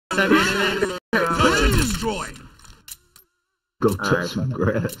Touch and destroy. Go touch some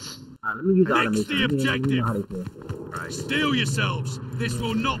grass. Let me use Next automation. the objective. Right. Steal yourselves. This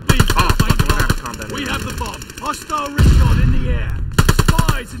will not be for Vanguard. We have the bomb. Hostile recon in the air.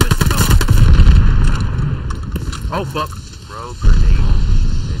 Spies in the sky. Oh fuck. Rogue grenade.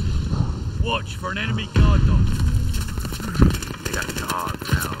 Watch for an enemy guard dog. They got dogs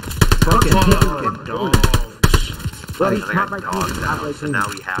now. Fucking dogs. Buddy, They got dogs now, so now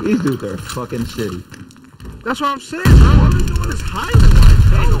we have these dudes are fucking shitty. That's what I'm saying, bro. All they're doing is hiding like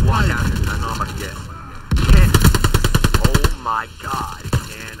Can't even walk down here. I know I'm about to get. Can't. Oh my god.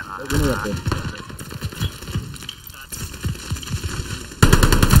 Can I?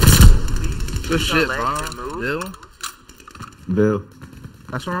 good shit, bro. Bill.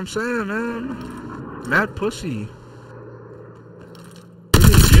 That's what I'm saying, man. Mad pussy.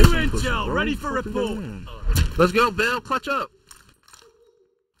 New intel, ready for report. Let's go, Bill. Clutch up.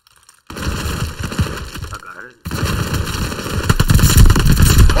 I got it.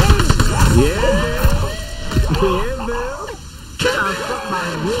 Yeah, Bill.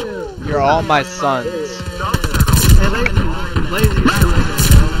 You're all my sons. Hey,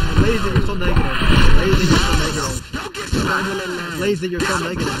 lazy, you're so negative. Lazy, you're so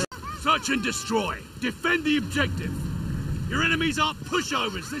negative. Search and destroy. Defend the objective. Your enemies aren't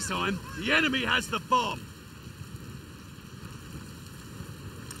pushovers this time. The enemy has the bomb.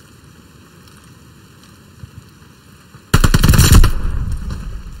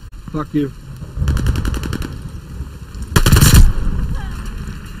 Fuck you.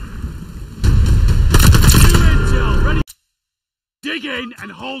 New intel, ready? Dig in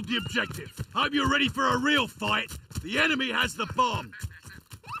and hold the objective. Hope you're ready for a real fight. The enemy has the bomb.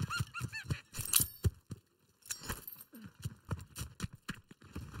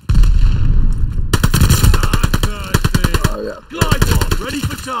 Oh, yeah. Glide bomb, ready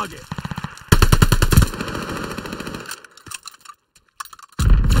for target.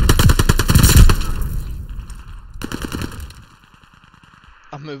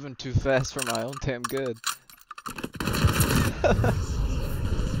 I'm moving too fast for my own damn good.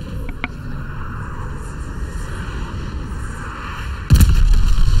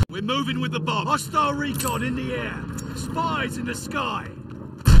 We're moving with the bomb. Hostile recon in the air. Spies in the sky.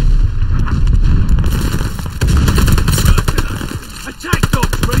 Attack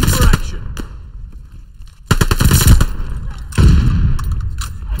dogs ready for action.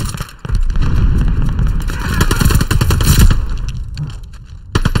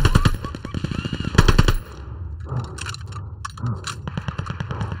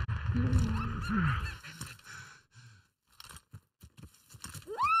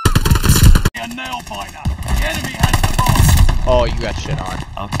 A nail biter. The enemy has the bomb. Oh, you got shit on.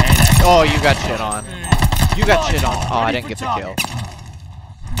 Okay, that's Oh, you got shit on. You got shit on. Oh, I didn't get the kill.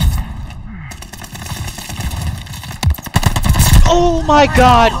 Oh my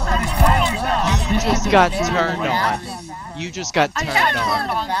god! You just got turned on. You just got turned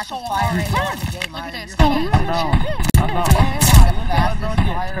on. Look at this.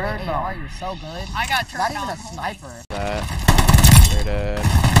 You're so good. I got turned Not even on. a sniper. That. You're dead.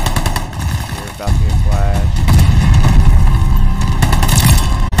 You're about to get flashed.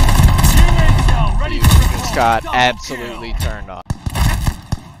 You just got absolutely turned on.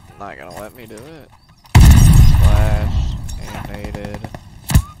 Not gonna let me do it. Flash. Animated.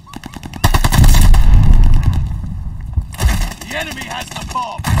 The enemy has the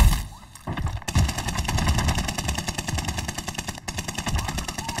bomb.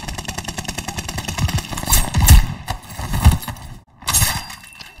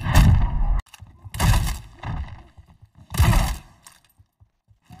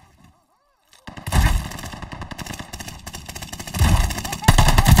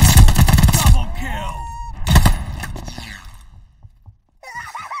 Double kill.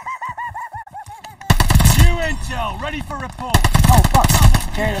 New intel, ready for report. Oh fuck!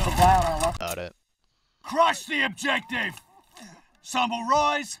 Double Carry the kill. cloud on left. Got it. Crush the objective. Some will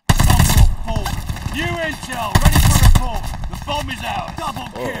rise, some will fall. New intel, ready for report. The bomb is out. Double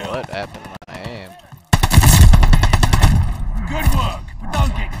Oh, kill. what happened to my aim? Good work, but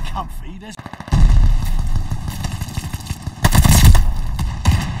don't get comfy. There's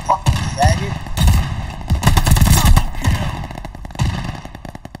Fucking faggot. double kill.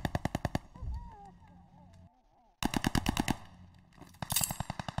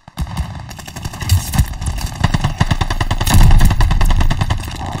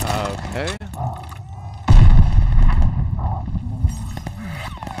 Okay.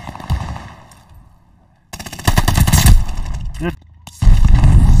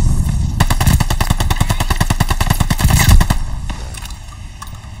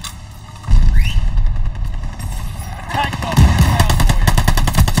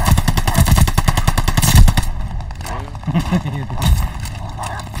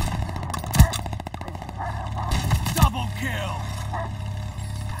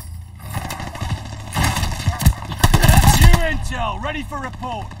 intel, ready for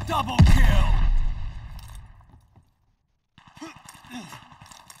report. Double kill.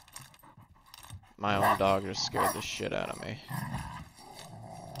 My own dog just scared the shit out of me.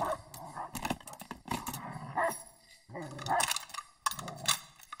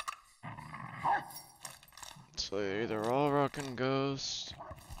 So they're either all rockin' Ghost,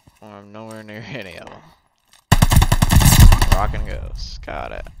 or I'm nowhere near any of them. Rockin' Ghost,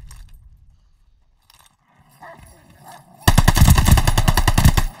 got it.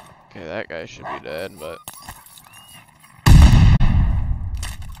 Okay, that guy should be dead, but...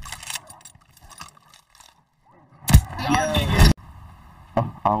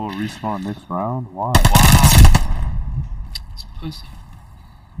 I will respawn next round? Why? It's pussy.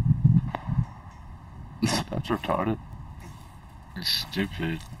 That's retarded. It's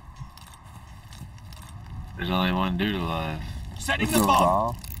stupid. There's only one dude alive. Setting the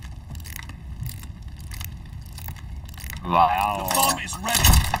bomb. Wow. The bomb is ready.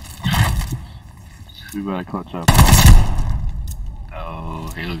 We better clutch up.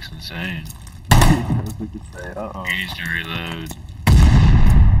 Oh, he looks insane. Uh-oh. He needs to reload.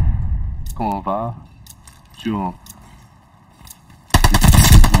 Come on, Vi. Shoot him.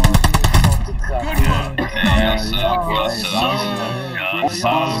 Good work.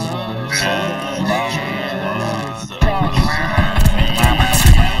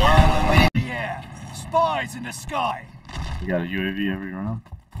 Yeah, spies in the sky. We got a UAV every round.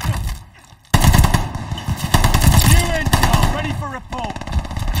 New intel, ready for report.